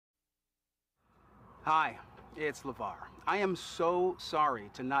Hi, it's LeVar. I am so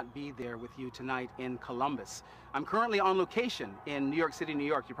sorry to not be there with you tonight in Columbus. I'm currently on location in New York City, New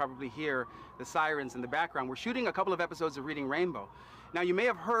York. You probably hear the sirens in the background. We're shooting a couple of episodes of Reading Rainbow. Now, you may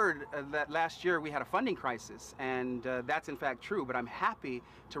have heard that last year we had a funding crisis, and that's in fact true, but I'm happy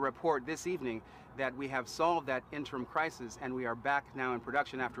to report this evening that we have solved that interim crisis and we are back now in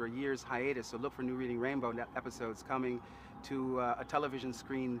production after a year's hiatus. So look for new Reading Rainbow episodes coming to a television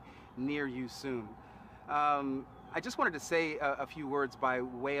screen near you soon. I just wanted to say a few words by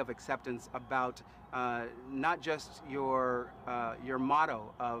way of acceptance about not just your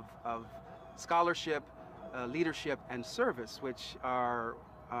motto of scholarship, leadership, and service, which are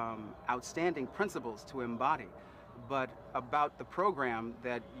outstanding principles to embody, but about the program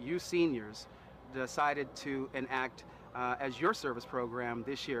that you seniors decided to enact as your service program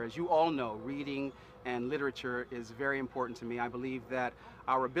this year. As you all know, reading and literature is very important to me. I believe that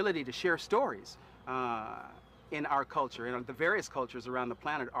our ability to share stories in our culture, in the various cultures around the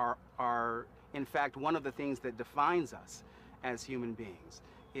planet, are in fact one of the things that defines us as human beings.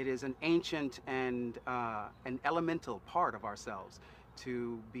 It is an ancient and an elemental part of ourselves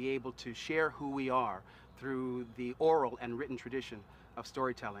to be able to share who we are through the oral and written tradition of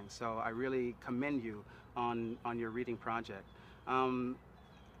storytelling. So I really commend you on your reading project.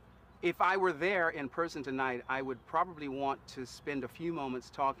 If I were there in person tonight, I would probably want to spend a few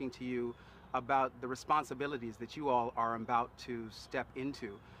moments talking to you about the responsibilities that you all are about to step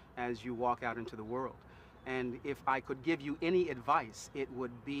into as you walk out into the world. And if I could give you any advice, it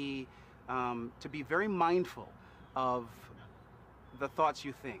would be to be very mindful of the thoughts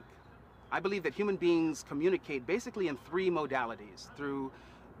you think. I believe that human beings communicate basically in three modalities: through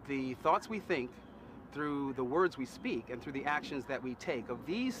the thoughts we think, through the words we speak, and through the actions that we take. Of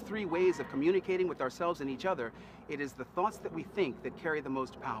these three ways of communicating with ourselves and each other, it is the thoughts that we think that carry the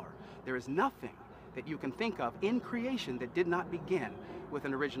most power. There is nothing that you can think of in creation that did not begin with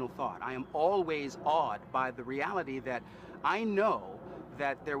an original thought. I am always awed by the reality that I know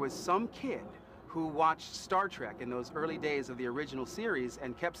that there was some kid who watched Star Trek in those early days of the original series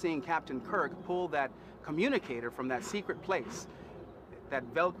and kept seeing Captain Kirk pull that communicator from that secret place, that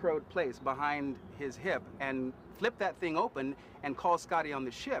velcroed place behind his hip, and flip that thing open and call Scotty on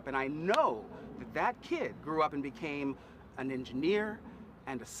the ship. And I know that that kid grew up and became an engineer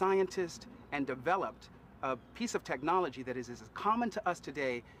and a scientist and developed a piece of technology that is as common to us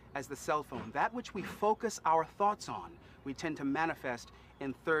today as the cell phone. That which we focus our thoughts on, we tend to manifest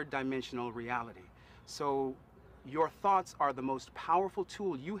in third-dimensional reality. So your thoughts are the most powerful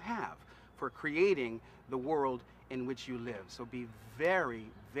tool you have for creating the world in which you live. So be very,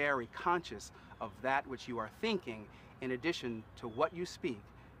 very conscious of that which you are thinking, in addition to what you speak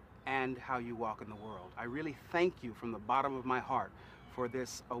and how you walk in the world. I really thank you from the bottom of my heart for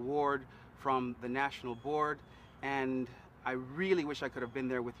this award from the National Board, and I really wish I could have been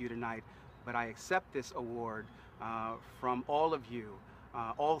there with you tonight, but I accept this award from all of you,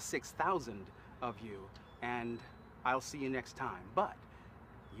 all 6,000 of you, and I'll see you next time. But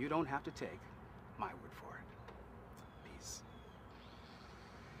you don't have to take my word for it.